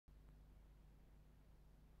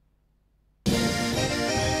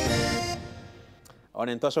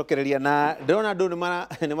ona ntwacokereria na ndona andu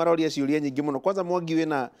ni maroria ciuria nyingi muno kwanza Mwangi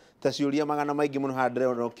wina ta ciuria magana maingi muno ha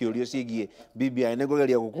ndĩrona ũkĩũrio ciĩgiĩ BBI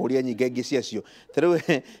nĩngũgeria gũkũria nyingĩ ingĩ ciacio tarĩu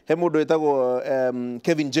he mũndũ wĩtagwo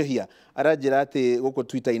Kevin Jehia aranjĩra atĩ gũkũ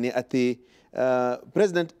Twitter-inĩ atĩ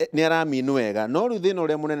president nĩ araminwo wega no rĩu thĩna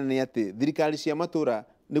ũrĩa mũnene nĩ atĩ thirikari cia matũra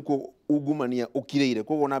nĩkuo ungumania ũkirĩire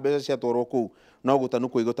koguo na mbeca ciatwarwo kũu no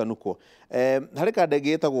gũtanũkwo igũtanũkwo harĩ kanda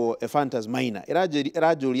ĩngĩ ĩtagwo Fantas Maina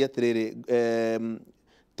ĩranjũria atĩrĩrĩ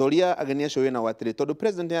toria ageni acio wĩna atĩrĩ tondũ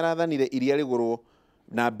president arathanire iria rĩgũrwo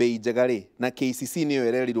na bei njega rĩ na KCC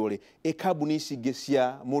nĩyo ĩrerirwo rĩ kambuni ici ingĩ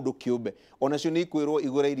cia mũndũ kĩũmbe onacio nĩ ikwĩrwo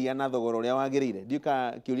igũra iria na thogora ũrĩa wagĩrĩire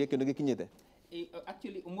ndiũka kĩũria kĩu nĩgĩkinyĩte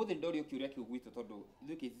actually umuthi ndorio kiuria kiu gwitu tondu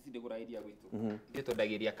ithu KCC ndigura iria gwitu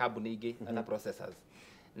nditondagĩria kambuni ingĩ na processors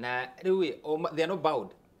na riu they are not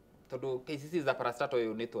bound tondu KCC is a parastatal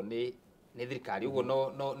unit ni thirikari uguo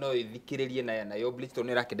no ithikiririe na yo bleach to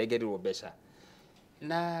ni rakidengerirwo mbeca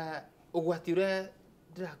na ugwati uria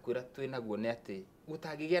ndirakwira twinaguo ni ati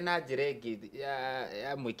gutangĩgĩa na njĩra ĩngĩ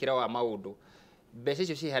ya mwĩkĩra wa maũndũ mbeca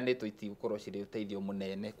icio cihanĩtwo itigũkorwo cirĩ ũteithio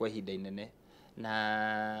mũnene kwa ihinda inene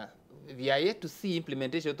na we are yet to see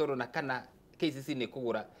implementation toro na kana KCC nĩ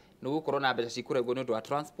kũgũra nĩ gũkorwo na mbeca cikũrengwo nĩ ũndũ wa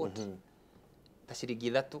transport ta ciringi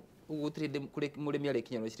 3 gũtirĩ kũrĩ mũrĩmi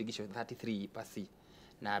arĩkinyĩrwo ciringi 33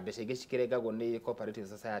 na mbeca ingĩ cikĩrengagwo nĩ cooperative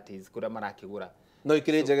societies kũrĩa marakĩgũra no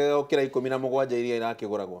ikĩrĩ njegega gũkĩra 17 iria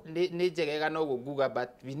irakĩgũragwo nĩ njegega no gũguga but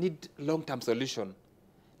we need long term solution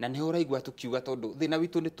na nĩ ũraigua tũkiuga tondũ thĩna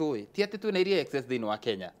witũ nĩ tũĩ ti atĩ twĩna iria excess thĩinĩ wa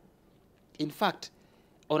Kenya in fact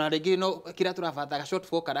ona rĩngĩ no kĩrĩa tũrabatara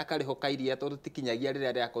shortfall kana karĩho ka iria tondũ tikinyagia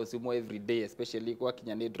rĩrĩa rĩa consume every day especially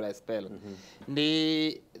gwakinya nĩ dry spell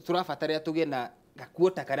nĩ tũrabatara tũgĩe na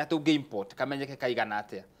gakuota karĩa tũngĩ import kamenyeke kaigana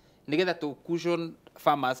atĩa nigetha tu cushion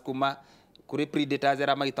farmers kuma kuri predators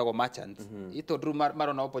era magitagwo merchants ito ndru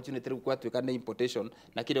marona opportunity rĩu kwatuĩka nĩ importation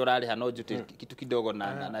na kile ũrarĩha no njute kitu kidogo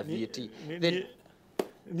na VAT then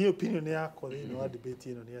ni opinion yako thĩinĩ wa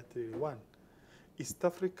debate ĩno nĩ atĩ one East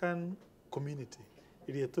African community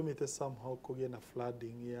iria tumite somehow kũgĩa na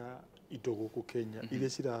flooding ya indo gũkũ Kenya iria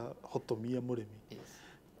cirahotomia mũrĩmi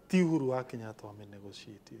ti Uhuru wa Kenyatta wa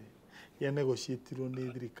negotiate ya negotiatirwo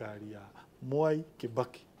nĩ thirikari ya Mwai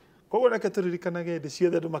Kibaki koguo reke tũririkanage hĩndĩ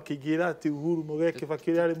ciothe andũ makĩingĩra atĩ Uhuru Muigai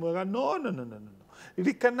Kibaki arĩ mwega no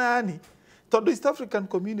ririkanani tondũ East African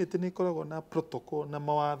community nĩ ikoragwo na protocol na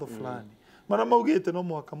mawatho fulani mana maugĩte no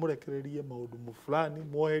mwaka mũrekererie maũndũ fulani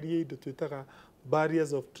mweherie indo twĩtaga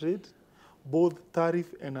barriers of trade both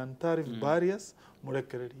tariff and non-tariff barriers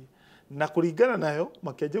mũrekererie na kũringana nayo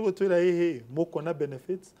makĩanjia gũtwĩra mũkuona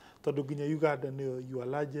benefits tondũ nginya Uganda nĩyo your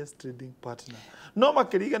largest trading partner no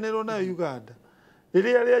makĩriganĩrwo nayo Uganda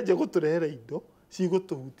rĩrĩa rĩanjia gũtũrehera indo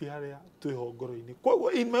cigũtũhutia harĩa twĩho ngoro-inĩ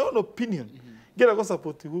koguo in my own opinion ngĩra go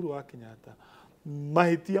support Uhuru wa Kenyatta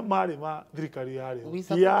mahĩtia marĩ ma thirikari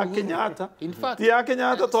yarĩ ya Kenyatta ti ya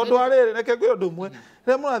Kenyatta tondũ arĩrĩ reke ngwe ũndũ ũmwe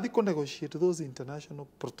rĩrĩa mũrathiĩ kũ negotiate those international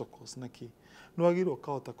protocols naki nĩwagĩrĩirwo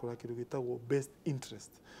kahota kũrora kĩndũ gĩtagwo best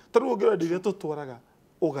interest tondũ ũngĩrora indo iria tũtwaraga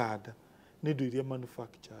Uganda nĩ indo iria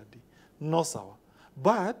manufactured no sawa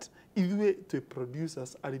but ithuĩ twĩ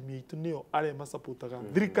producers arĩmi aitũ nĩo arĩa macupportaga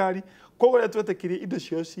thirikari koguo rĩrĩa twetĩkĩrie indo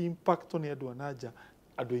ciao ci impact nĩ andũ a nanja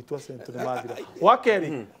andũ aitũ acento nĩ mathira wa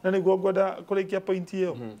kerĩ na nĩguo ngwenda kũrĩkia point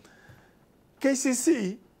ĩyo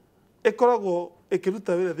KCC ĩkoragwo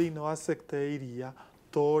ĩkĩruta wĩra thĩinĩ wa sector ya iria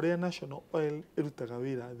torĩa National Oil ĩrutaga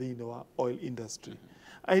wĩra thĩinĩ wa oil industry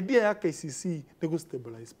idea ya KCC nĩ gũ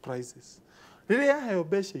stabilize prices rĩrĩa yaheo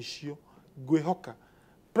mbeca icio ngwĩhoka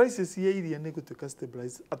prices ya iria nĩ gũtuĩka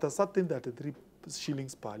stabilize at a certain 33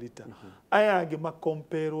 shillings per litre aya angĩ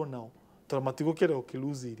makomperwo nao tondũ matigũkĩra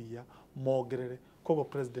ũkĩlose iria mongerere koguo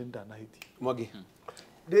president ndanahĩtia Mwangi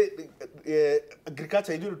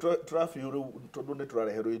agriculture ithuĩ tũrabiũ rĩu tondũ nĩ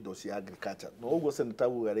tũrareherwo indo cia agriculture no ũguo senator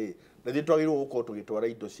uga rĩ na ithuĩ twagĩrĩirwo gũkorwo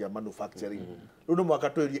tũgĩtwara indo cia manufacturing rĩu nĩ mwaka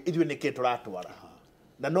twĩrie ithuĩ nĩkĩ tũratwara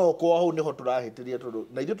na no kwa hau nĩho tũrahĩtĩria tondũ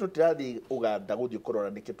na ithuĩ tũtirathiĩ Uganda gũthiĩ kũrora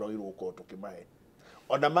nĩkĩ twagĩrĩirwo gũkorwo tũkĩmahe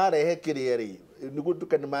ona marehe kĩrĩa rĩ nĩguo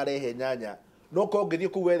tuka nĩ marehe nyanya no ko ngĩthiĩ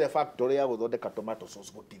kũu wethe factory ya gũthondeka tomato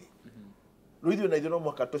sauce gũtirĩ rĩu ithuĩ na ithuĩ no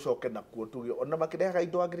mũhaka tũcoke nakuo tuge ona makĩrehaga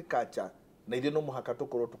indo agriculture na ithuĩ no mũhaka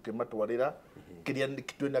tũkorwo tũkĩmatwarĩra kĩrĩa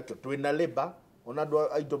twĩnakĩo twĩna labor ona andũ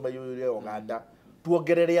aitũ maiyũire Uganda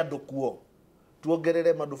tuongerere andũ kuo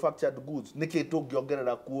tuongerere manufactured goods nĩkĩ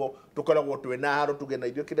tũngĩongerera kuo tũkoragwo twĩna haro tuge na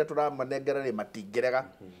ithuĩ kĩrĩa tũramanengerera matingĩrega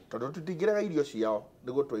tondũ tũtingĩrega irio ciao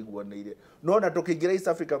nĩguo twaiguanĩire no na tũkĩingĩra East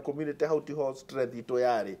African community how to strength itũ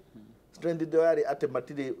yarĩ strength itũ yarĩ atĩ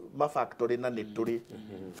matirĩ mafactory na nĩ tũrĩ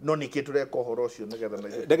no nĩkĩ tũreka ũhoro ũcio nĩgetha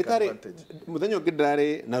na ndagĩtarĩ mũthenya ũngĩ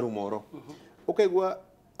ndarĩ na Rumoro ũkaigua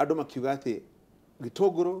andũ makiuga atĩ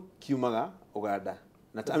gitunguru kiumaga Uganda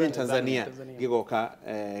na I mean Tanzania gigoka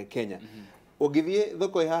Kenya ugithie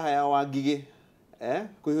thoko haha ya Wangigi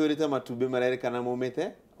kuihurite matumbi marerikana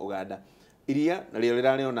mumite Uganda iria na rio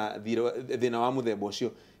rirariona thina wa muthemba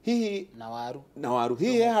ucio hihi na waru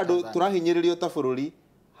hihi handu turahinyiririo ta bururi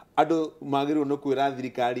andu magirirwo no kwira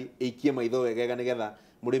thirikari ikie maitho wegega nigetha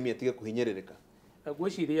murimi atige kuhinyiririka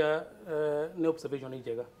gwiciria ni observation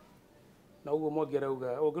njega na uguo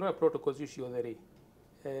mongerauga ongerera protocols icio theri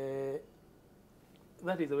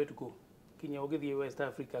that is the way to go kinya ugithie West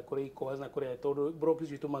Africa kuri iko na kuri tondu block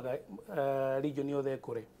icio tumaga region yothe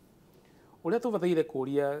kuri uria tubataire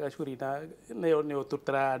kuria gacuri na neo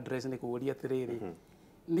tutara address ni kuria tiriri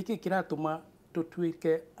niki kiratuma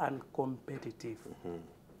tutuike uncompetitive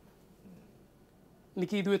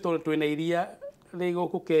niki ithuĩ tondu twina iria rĩ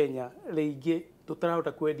gũkũ Kenya rĩingĩ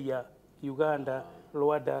tutarahota kwendia Uganda,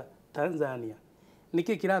 Rwanda, Tanzania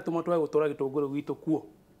niki kiratuma twa gũtwara gĩtũngũrũ gwitũ kuo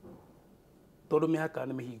tondu mĩhaka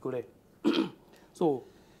nĩ mĩhingũre so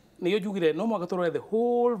nĩyo njugire no mwaka tũrore the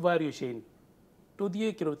whole value chain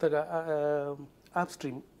tuthie kirutaga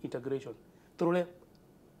upstream integration tũrore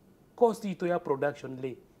cost itũ ya production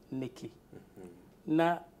rĩ niki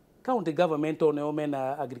na county government onayo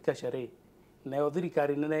mena agriculture rĩ nayo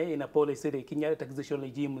thirikari nene ina policy rĩ kinya taxation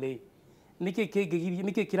regime rĩ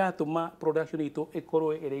niki kiratuma production itũ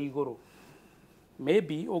ikorwo ĩrĩ igũrũ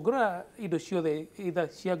maybe ungora indo ciothe either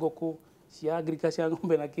cia ngũkũ cia agriculture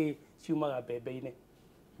ng'ombe na ki ciumaga mbembe-inĩ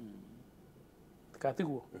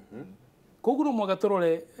katiguo koguo no mwaka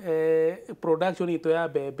tũrore production itũ ya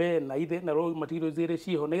mbembe na ithe na raw materials iria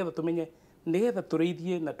ciho nigetha tumenye nigetha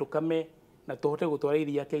tũrĩithie na tukame na tuhote gũtwara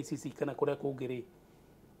iria KCC kana kũrĩa kũngĩ rĩ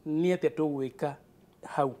nĩ atĩa tũgwĩka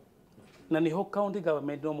hau na niho county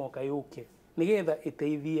government no mwaka yũke nigetha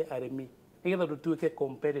ĩteithie arĩmi nigetha tũtuĩke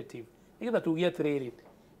competitive nigetha tugie atĩrĩrĩ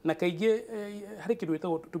na kaingĩ harĩ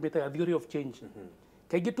kĩndũ tumĩtaga theory of change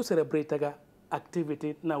kaingĩ tu celebrateaga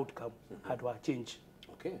activity na outcome handũ ha change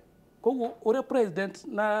koguo ũrĩa president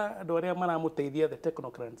na andũ arĩa maramũteithia the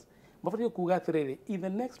technocrats mabatiĩ kuuga atĩrĩrĩ in the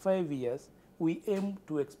next 5 years we aim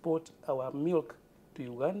to export our milk to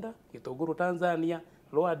Uganda, gĩtũngũrũ Tanzania,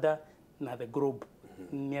 Rwanda na the globe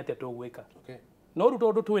nĩ atĩa tũgwĩka no rĩu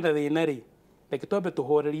tondũ twĩna thĩna rĩ reke twambe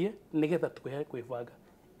tũhorerie nigetha twĩhe kwĩbanga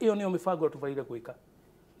ĩyo nĩyo mĩbango tũbataire gwĩka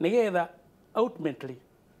nigetha ultimately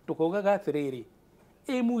tukaugaga atĩrĩrĩ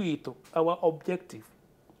aim itũ our objective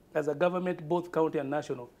as a government both county and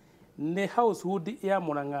national nĩ household ya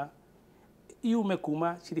Murang'a iume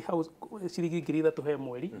kuma ciringi 3,000 he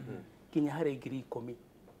mweri kinya harĩ 10,000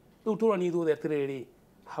 rĩu tũrani ithuothe atĩrĩrĩ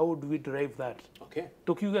how do we drive that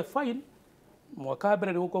tukiuge fine mwaka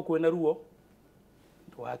mbere nĩ gũkorwo kwĩna ruo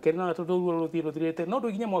wakerĩ na gatatũ ruo rũthirĩte no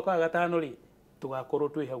tũkinye mwaka wa gatano rĩ tugakorwo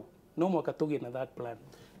twĩ hau no mwaka tũgĩe na that plan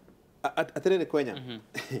atĩrĩrĩ kwenya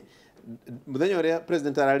muthenya ũrĩa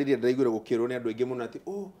president araririe ndĩraiguire gũkĩrwo nĩ andũ aingĩ mũno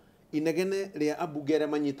atĩ inegene rĩa ambunge arĩa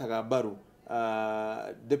manyitaga mbaru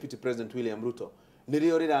deputy president William Ruto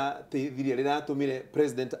nĩrĩo rĩrateithirie rĩratũmire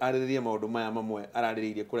president arĩrĩrie maũndũ maya mamwe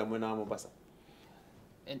ararĩrĩirie kũrĩa mwena wa Mombasa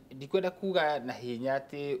ndikwenda kuga na hinya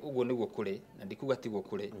atĩ ũguo nĩguo kũrĩ na ndikuga tiguo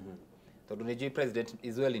kũrĩ tondũ nĩ president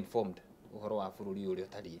is well informed ũhoro wa bũrũri ũrĩa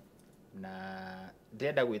ũtariĩ na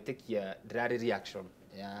ndĩrenda gwĩtĩkia ndĩrarĩ reaction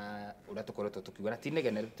ya ũrĩa tũkoretwo tũkiuga na ti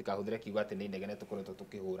inegene tũtikahũthĩre kiuga atĩ nĩ inegene tũkoretwo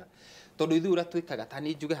tũkĩhũra tondũ ithuĩ ũrĩa twĩkaga ta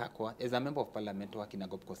niĩ njuge hakwa as a member of parliament wa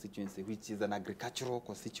Kinangop constituency which is an agricultural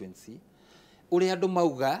constituency ũrĩa andũ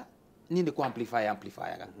mauga niĩ nĩ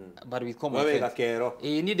amplifyaga but with common sense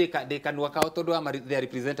niĩ ndĩkanua kao tondũ wa their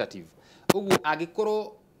representative ũguo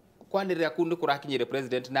angĩkorwo kwanĩrĩra kũu nĩ kũrakinyĩre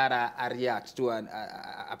president na react to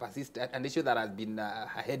an issue that has been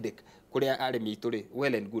a headache kũrĩa arĩmi aitũ rĩ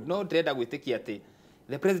well and good no ndĩrenda gwĩtĩkia atĩ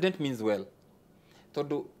the president means well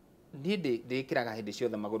tondu niĩ ndĩkĩraga hĩndĩ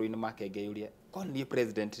ciothe magũrũ-inĩ make ngeyũria korwo niĩ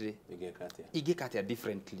president rĩ ingĩka atĩa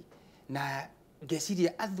differently na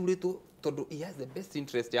ngeciria athurĩtwo tondu he has the best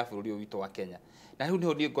interest ya bũrũri ũyũ witũ wa Kenya na rĩu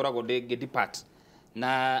niho niĩ ngoragwo ngĩ-depart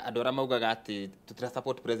na andũ arĩa maugaga atĩ tũtira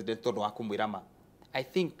support president tondu wa kũmwĩra ma I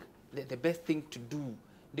think the best thing to do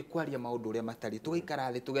nĩ kwaria maũndũ ũrĩa matariĩ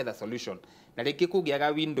tũgaikara thĩ tũgetha solution na rĩngĩ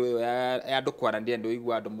kũngĩaga window ĩyo ya andũ kwaranĩria ndio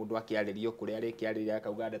igua andũ mũndũ akĩarĩrio kũrĩa arĩkĩarĩria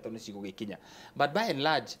akauga ndeto nĩ cigũgĩkinya but by and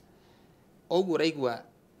large ũguo ũraigua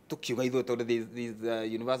tukiuga ithuĩ tondũ this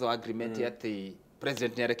universal agreement atĩ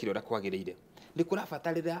president nĩ arekire ũrĩa kwagĩrĩire nĩ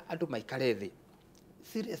kũrabatarĩra andũ maikare thĩ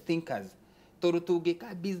serious thinkers tondũ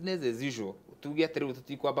tũngĩka business as usual tuge atĩrĩu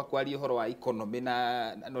tũtikwamba kwaria ũhoro wa economy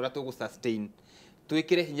na ũrĩa tũgũ sustain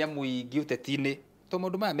twĩkĩre hinya mũingĩ ũteti-inĩ to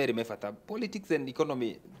maũndũ maya merĩ me bata politics and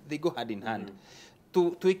economy they go hand in hand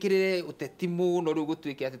twikirire uteti muno riu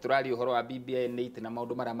gutwike ati turari uhoro wa BBI nite na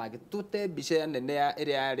maundu maria mangi tute mbica nene ya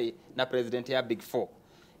iria yari na president ya Big Four,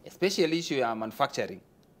 especially issue ya manufacturing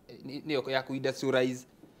niyo ya ku industrialize,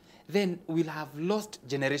 then we'll have lost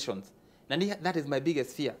generations. That is my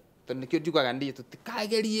biggest fear. Tondu nikio njugaga ndi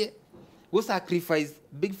tutikagerie go sacrifice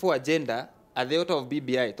Big Four agenda at the altar of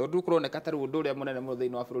BBI. Tondu kuroneka taru undu uria munene muno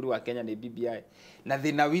thiini wa bururi wa Kenya ni BBI, na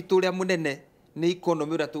thina witu uria munene ni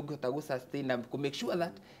economy uria tungihota go sustain na to make sure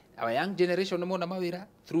that our young generation mona mawira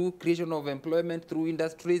through creation of employment, through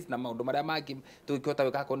industries na maundu maria mangi tungihota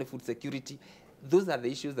wika ko ni food security. Those are the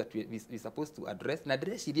issues that we supposed to address. Na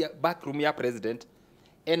ndĩreciria backroom ya president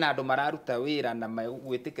ena andu mararuta wira na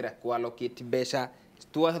gwitikira ku allocate mbeca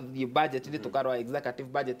twathie budget ni tukarwa executive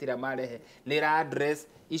budget ira marehe ni ra address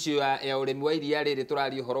issue ya urimi wa iria riri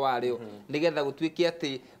turari uhoro wario nigetha gutwike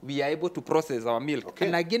ati we are able to process our milk.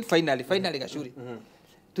 And again finally gacuri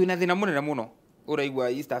twina thina munene muno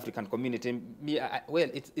uraigwa East African community.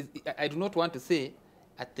 I do not want to say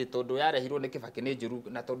ati tondu yarehirwo ni Kibaki ni njuru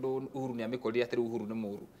na tondu Uhuru ni amikorire ati Uhuru ni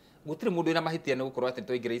muru, gutire mundu ina mahitia ni gukorwo ati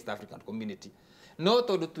twaingira East African community, no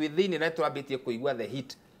tondu twi thiini na twambitie kuigwa the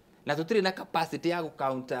hit na tutire na capacity ya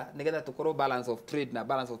counter nigetha tukorwo balance of trade na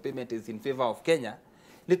balance of payment is in favor of Kenya,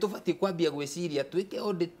 ni tubati kwambia gwiciria twike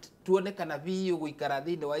audit tuone kana biu guikara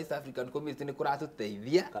thiini wa East African community ni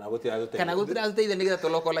kuratuteithia kana gutirateithia nigetha to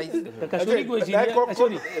localize.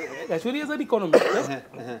 Kashuri as an economist,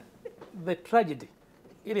 the tragedy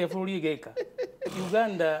ile bururi igeka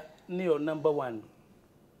Uganda niyo number 1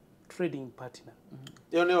 trading partner.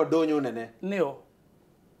 Yo niyo ndonyo nene. Niyo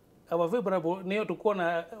our favorable niyo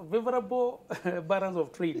tukona favorable balance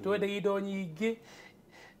of trade. Twende indo nyingi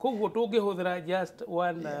koguo tungihuthira just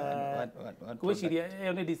one kwiciria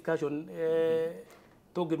yo discussion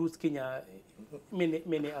tungiruhusu Kenya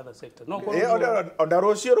many other sectors. No onda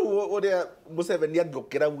rucio ru uria Museveni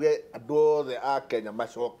angukira uge andu othe a Kenya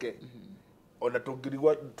macoke ona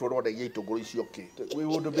tungirigwa turoregia itunguru icio ki we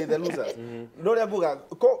would be the losers. No ria nguga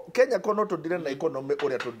Kenya kono tundire na economy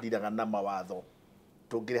uria tundiraga na mawatho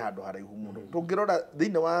tungire handu haraihu muno. Tungirora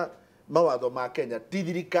thiini wa mawatho ma Kenya ti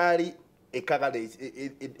thirikari ikaga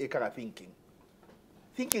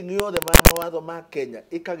thinking yothe mawatho ma Kenya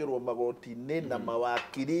ikagirwo magoti-ini na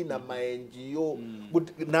mawakiri na ma-NGO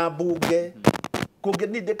na mbunge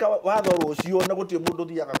kungindika watho rucio na gutie mundu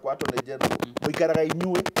thiaga kwato ni general muikaraga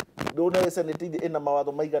inyue ndona senate ina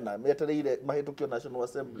mawatho maigana metereire mahitukio National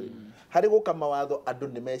Assembly hari guka mawatho andu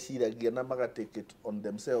ni meciragia na magatake it on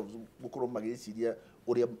themselves gukorwo magiciria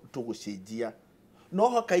uria tugucenjia no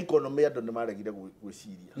haka economy andu ni maregire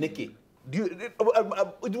gwiciria niki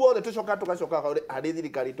ithuothe tucoka tugacoka hari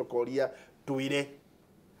thirikari tukoria twire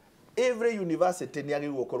every university ni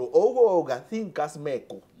agirwo korwo uguo thinkers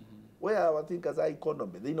meko where our thinkers are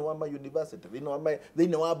economy thiini wa ma university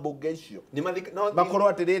thiini wa mbunge icio makorwo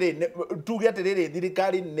atiriri tuge atiriri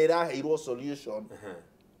thirikari ni raheirwo solution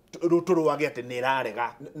ruturwage ati ni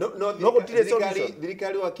rarega no gutire solution.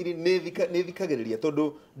 Thirikari wakiri ni thikagiriria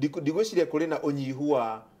tondu ndigwiciria kuri na unyihu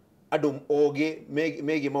wa andu ogi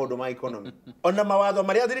megi maundu ma economy ona mawatho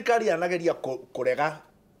maria thirikari yanageria kurega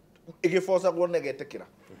igiforca gwo negetekira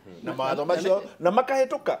na mawatho macio na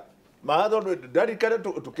makahituka mawatho ndarikare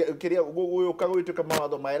tukiria guka gwituka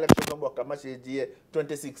mawatho ma election mwaka macenjie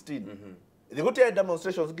 2016 thigutia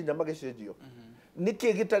demonstrations nginya magicenjio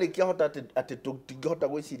niki gitari kiahota ati tungihota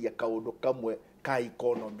gwiciria kaundu kamwe ka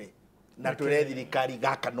economy na twire thirikari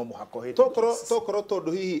gaka no muhako hitu tokoro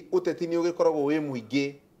tondu hihi uteti ni ugikoragwo wi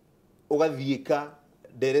muingi ugathiika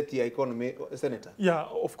direct ya economy senator.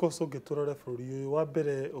 Of course ungiturore bururi uyu wa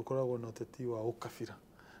mbere ukoragwo na uteti wa ukabira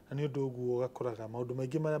na ni undu uguo ugakoraga maundu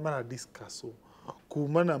maingi maria mara discuss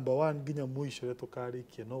kuma number 1 nginya mwisho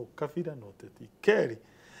tukarikia no ukabira no uteti keri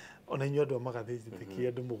ona inyo andu magathithitikia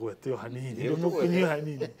andu mugwete o hanini mukunyu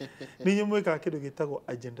hanini ninyo mwika kindu gitagwo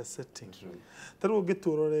agenda setting. Taru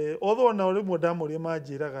ungiturore othona uri mudamuri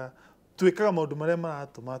manjiraga twikaga maundu maria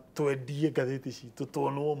maratuma twendie ngathiti citu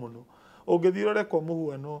tuonwo muno. Ungithirore kwa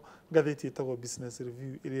muhuano ngathiti etagwo business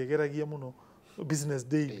review irigeragia muno business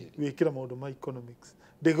daily wikira maundu ma economics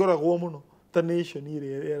ndigoragwo muno ta nation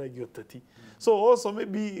irigeragia uteti. So also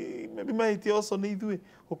maybe mahiti also ni ithui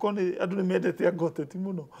ukone andu ni mendete agoteti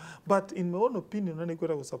muno, but in my own opinion na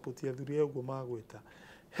nikwira go support ya thuri uguo magweta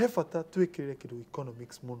he bata twikirire kindu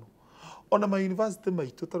economics muno. Ona ma university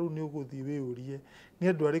maitu taru ni uguthii wiurie ni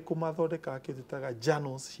andu ariku mathondeka akititaga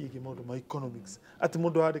journals ciigi maundu ma economics ati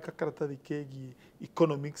mundu andika karatathi kegi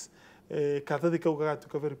economics karatathi kau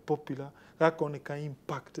gagatuka very popular gakoneka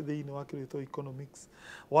impact thiini wa kirito economics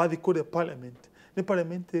wathi kure parliament ni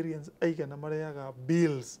parliamentarians aigana mareaga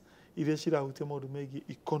bills iria cirahutia maundu megi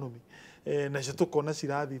economy na cio tukona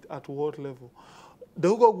cirathi at what level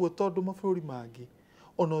ndauga ũguo tondũ mabũrũri mangĩ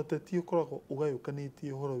ona ũteti ũkoragwo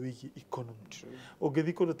ũgayũkanĩtie ũhoro wĩgiĩ economy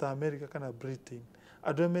ũngĩthiĩ kũndũ ta America kana Britain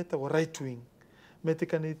andũ arĩa metagwo right wing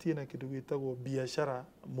metĩkanĩtie na kĩndũ gĩtagwo biacara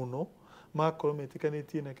mũno magakorwo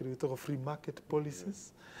metĩkanĩtie na kĩndũ gĩtagwo free market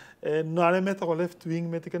policies na arĩa metagwo left wing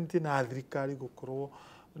metĩkanĩtie na thirikari gũkorwo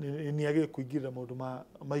nĩ agĩrĩire kũingĩrĩra maũndũ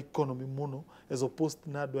ma economy mũno as opposed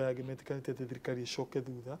na andũ aya angĩ metĩkanĩtie atĩ thirikari ĩcoke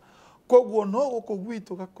thutha koguo no gũkũ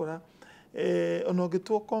gwitũ gakora ona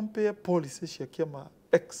ũngĩtwo compare policy cia kĩama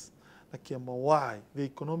X na kĩama Y the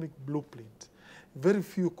economic blueprint very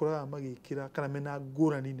few ũkoraga magĩkĩra kana mena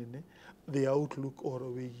ngũrani nene the outlook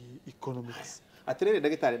ũhoro wĩgiĩ economics. Atĩrĩrĩ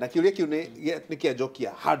ndagĩtarĩ na kĩũria kĩu nĩ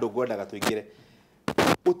kĩanjokia handũ ngwendaga tũingĩre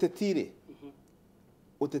ũteti-rĩ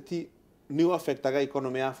ũteti nĩ affectaga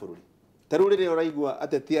economy ya bũrũri ta rĩu rĩrĩa ũraigua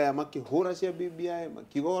ateti aya makĩhũra cia BBI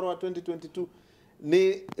makiuga ũhoro wa 2022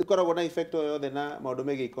 nĩ ĩkoragwo na effect o yothe na maũndũ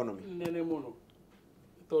megiĩ economy nene mũno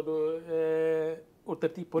tondũ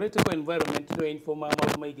ũteti political environment nĩ informa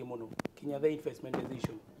maũndũ maingĩ mũno kinya the investment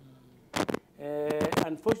decision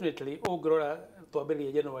unfortunately ũngĩrora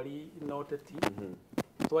twambĩrĩria January na ũteti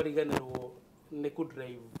twariganĩrwo nĩ ku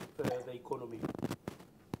drive the economy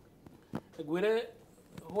ngwĩre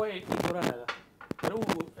hoe ikoranaga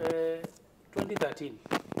rĩu 2013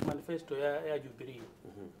 manifesto ya Jubilee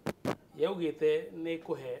yaugĩte nĩ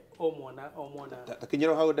kũhe o mwana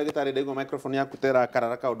takinyĩrwo hau ndagĩtarĩ ndaigua microphone yaku tera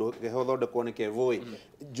karara kaũndũ geho thondekwo nĩ kevũĩ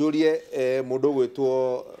njũrie mũndũ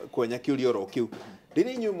ũgwĩtwo kwenya kĩũria oro kĩu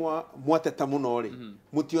rĩrĩa inyuĩ mwateta mũno-rĩ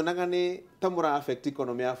mũtionaga nĩ ta mũra affect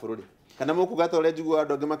economy ya bũrũri kana mũkuga ta ũrĩa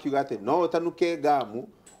njiguaga andũ angĩ makiuga atĩ no ũtanuke ngamu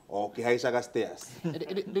o kĩhaicaga stairs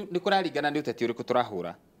nĩ kũraringana nĩ ũteti ũrĩkũ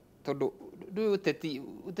tũrahũra tondũ ũteti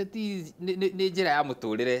nĩ njĩra ya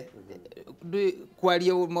mũtũrĩre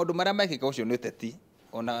kwaria maũndũ marĩa mekĩka ũcio nĩ ũteti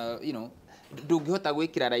ona ndũngĩhota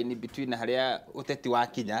gwĩkĩra raini between harĩa ũteti wa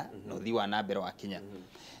kinya na ũthii wa na mbere wa kinya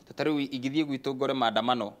ta rĩu ingĩthiĩ gwitũ ngore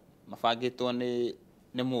maandamano mabangĩtwo nĩ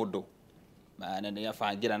mũndũ na nĩ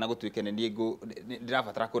abangĩra na gũtuĩke nĩ niĩ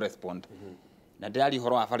ndĩrabatara kũ respond na ndĩrari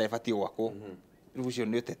ũhoro wa bara ĩbatiĩ gwakwo rĩu ũcio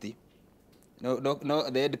nĩ ũteti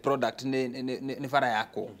no the end product nĩ bara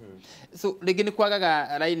yakwo so rĩngĩ nĩ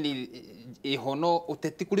kwagaga raini ĩho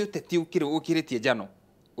ũteti kũrĩ ũteti ũkirĩtie njano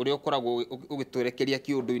ũrĩa ũkoragwo ũgĩtwerekeria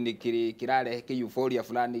kĩũndũ-inĩ kĩrarehe kĩ-euphoria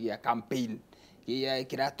fulani gĩa campaign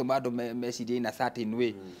kĩratũma andũ mecirie in a certain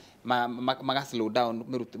way maga slow down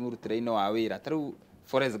mĩrutĩre-inĩ wa wĩra ta rĩu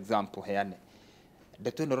for example heane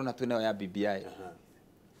ndeto ĩno rona twĩnayo ya BBI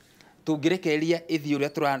tũngĩrekereria ĩthiĩ ũrĩa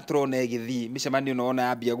tũrona ĩgĩthiĩ mĩcemanio ĩno ona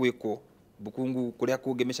yambia gwĩkwo Bukungu kũrĩa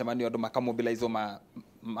kũngĩ mĩcemanio andũ makamobilize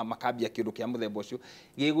makambia kĩndũ kĩa mũthemba ũcio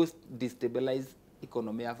gĩgũ destabilize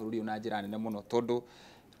economy ya bũrũri na njĩra nene mũno tondũ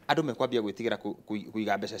andũ mekwambia gwĩtigĩra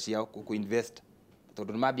kũiga mbeca ciao ku-invest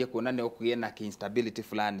tondũ nĩmambia kuona nĩ kũgĩe na instability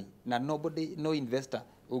fulani na no investor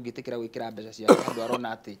ũngĩtĩkĩra gwĩkĩra mbeca ciao andũ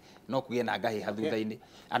arona atĩ no kũgĩe na ngahĩha thutha-inĩ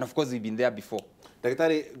and of course we've been there before.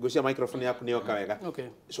 Ndagĩtarĩ ngũcia microphone yaku nĩ yoka wega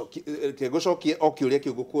ngũcokie o kĩũria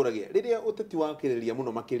kĩu ngũkũragia rĩrĩa ũteti wakĩrĩria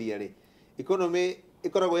mũno makĩria-rĩ economy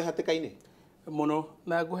ĩkoragwo ĩhatĩka-inĩ mũno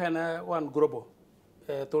na ngũheana one global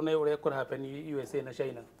tuone ũrĩa kũra happen USA na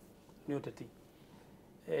China nĩ ũteti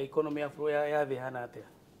economy ya bũrũri ya thĩ hana atĩa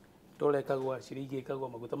ndora ĩkagwa ciringi ĩkagwa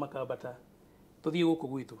maguta makambata tũthiĩ gũkũ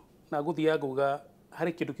gwitũ na ngũthiaga nguga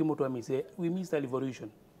harĩ kĩndũ kĩmwe twamiss we missed a revolution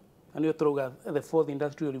na nĩyo tũrauga the fourth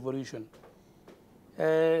industrial revolution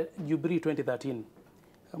Jubilee 2013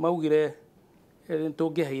 maugire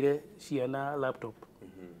tũngĩheire ciana laptop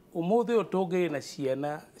ũmũthĩ ũyũ tũngĩrĩ na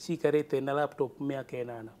ciana cikarĩte na laptop mĩaka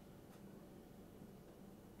 8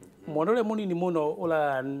 mwana ũrĩa mũnini mũno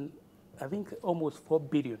ũra I think almost 4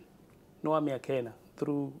 billion no wa mĩaka 4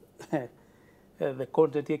 through the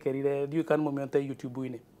content yekerire ndiũ kana mũmĩonte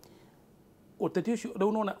YouTube-inĩ ũteti ũcio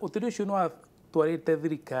rĩu nona ũteti ũcio no atwarĩte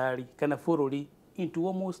thirikari kana bũrũri into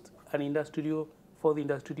almost an industrial fourth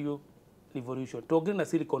industrial revolution tũngĩrĩ na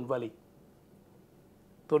Silicon Valley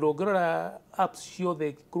tondũ ũngĩrora apps ciothe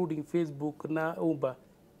including Facebook na Uber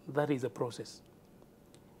that is a process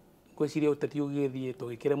ngwĩciria ũteti ũgĩthiĩ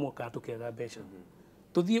tũgĩkĩremwo kana tũkĩaga mbeca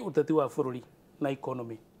tũthiĩ ũteti wa bũrũri na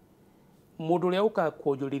economy mũndũ ũrĩa ũkaga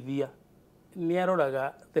kuonjorithia nĩ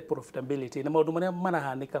aroraga the profitability na maũndũ marĩa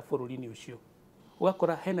marahanĩka bũrũri-inĩ ũcio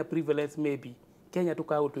ũgakora hena prevalence maybe Kenya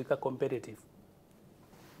tũkaga gũtuĩka competitive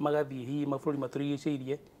magathiĩ hihi mabũrũri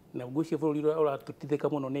matũrigicĩirie na ngwĩciria bũrũri ũrĩa ũratũtithĩka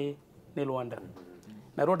mũno nĩ Rwanda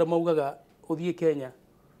na Rwanda maugaga ũthiĩ Kenya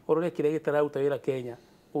ũrore kĩrĩa gĩtararuta wĩra Kenya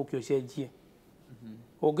ũke ũcenjie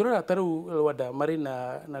ũngĩrora ta rĩu Rwanda marĩ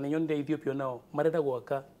na nĩnyonire Ethiopia nao marenda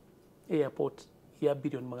gwaka airport ya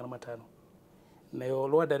bilioni 500 nayo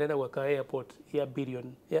Rwanda renda gwaka airport ya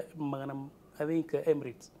billion ya magana I think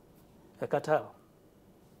Emirates Qatar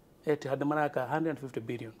handa maraka 150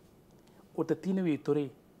 billion utatine witu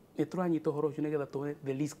ri ni turanyita horo ucio nigetha tuone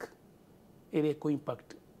the risk iri ko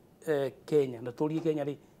impact Kenya na turi Kenya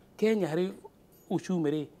ri Kenya hari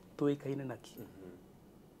uchumi ri tuikaine naki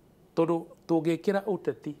tondu tungikira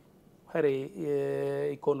uteti hari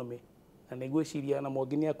economy na negwiciria na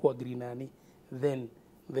mwangini akwa greenani then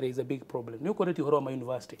there is a big problem ni ukoreti horo ma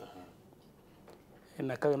university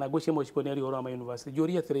na gwiciria mwicipo ni ari horo ma university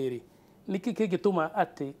juri atiriri niki kigituma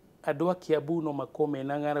ati andu a Kiambu no makome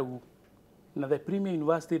na ng'aragu na the premier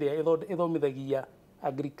university ria ithomithagia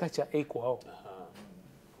agriculture ekwao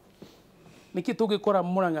niki tungikora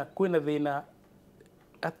Murang'a kwina thina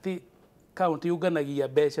ati county yunganagia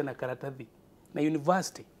mbeca na karatathi na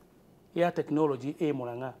university ya technology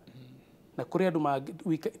Murang'a na kuri andu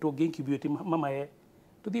tungi-incubate mamae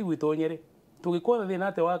tuthii gwitũ Nyeri tungikora thina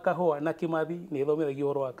ate wa kahũa na Kimathi ni ithomithagia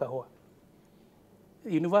ũhoro wa kahũa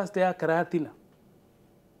university ya Karatina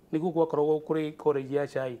niguo gwakoragwo kuri college ya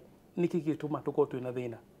chai niki gituma tuko twina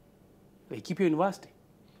thina Laikipia University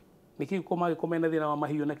niki komena thina wa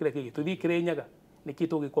mahiũ na kile kigi tuthii Kirinyaga niki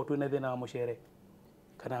tugiko twina thina wa mucere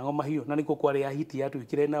kana ngo mahiũ na niko kwari ya hiti ya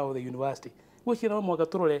twikire nao the university gwicira no mwaka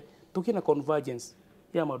turore tukina convergence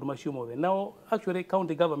ya maundu macio mothe now actually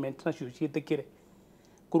county government nacio ciitikire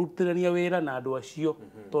kurutirania wira na andu acio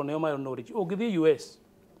to neo mayo knowledge ungithi US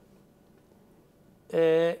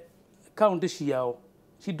county ciao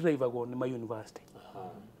ci drivergo ni ma university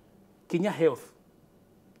Kinya Health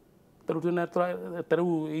taru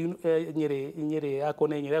Nyeri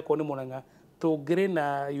akone Murang'a tungire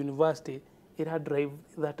na university ira drive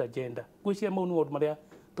that agenda gwiciria mau ni maundu maria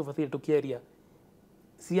tubathire tukiaria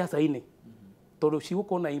siasa-ini tondu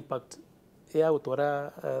cigukorwo na impact ya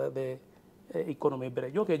gutwara the economy mbere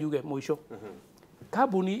njoke njuge mwisho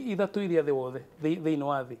kambuni ithatu iria thi wothe thiini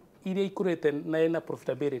wa thi iria ikurite na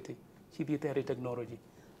profitability cithiite hari technology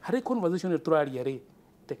hari conversation turaria ri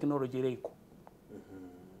technology iriku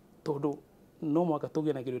tondu no mwaka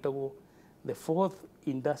tugie na giritago the fourth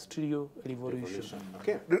industrial revolution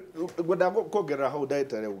okay gwenda kuongerera hau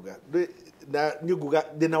ndaitare uga na nyuguga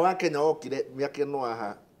thina wa Kenya okire miaka ino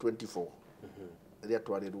aha 24 ria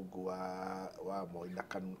twari rungu wa Moi na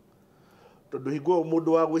Kanu tondu hingo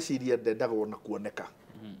mundu wa gwiciria ndendaga na kuoneka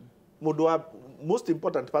mundu wa most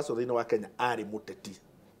important person thina wa Kenya ari muteti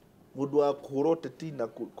mundu wa kuhura uteti na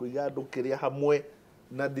kuiga andu kiria hamwe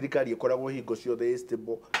na thirikari ikoragwo hingo ciothe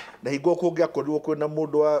stable na hingo kungia korirwo kwina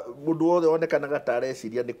mundu wothe onekanaga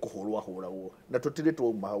tareciria ni kuhurwa huragwo na tutiri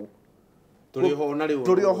twauma hau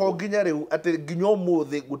turi ho nginya riu ati nginya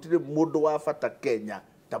umuthi gutiri mundu wa bata Kenya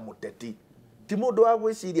ta muteti ti mundu wa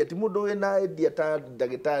gwiciria ti mundu wina idea ta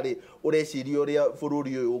ndagitari ureciria uria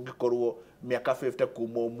bururi uyu ungikorwo miaka 50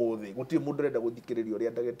 kuma umuthi gutiri mundu renda guthikiriria uria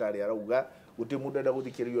ndagitari arauga gutiri mundu renda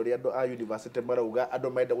guthikiriria uria andu a university marauga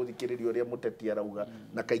andu maenda guthikiriria uria muteti arauga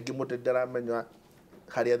na kaingi muteti aramenya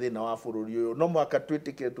haria thina wa bururi uyu no mwaka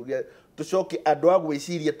twitike tuge tucoke andu a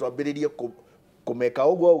gwiciria twambiririe kumeka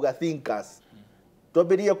uguo auga thinkers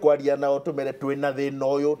twambiririe kwaria nao tumere twina thina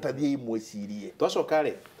uyu tathii mwicirie twacoka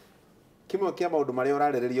ri kimwe kia maundu maria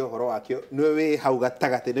uraririria uhoro wakio niwe wi hau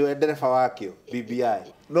gatagati niwe ndereba wakio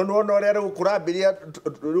BBI no no ria riu kurambiria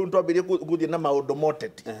riu twambirie guthie na maundu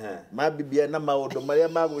moteti ma BBI na maundu maria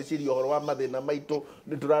magwiciria uhoro wa mathina maitu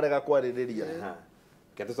ni turarega kwaririria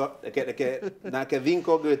nake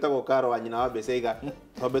thinko ngwitagwo Karo wa nyina wa Besaiga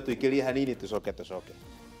twambe tuikirie hanini tucoke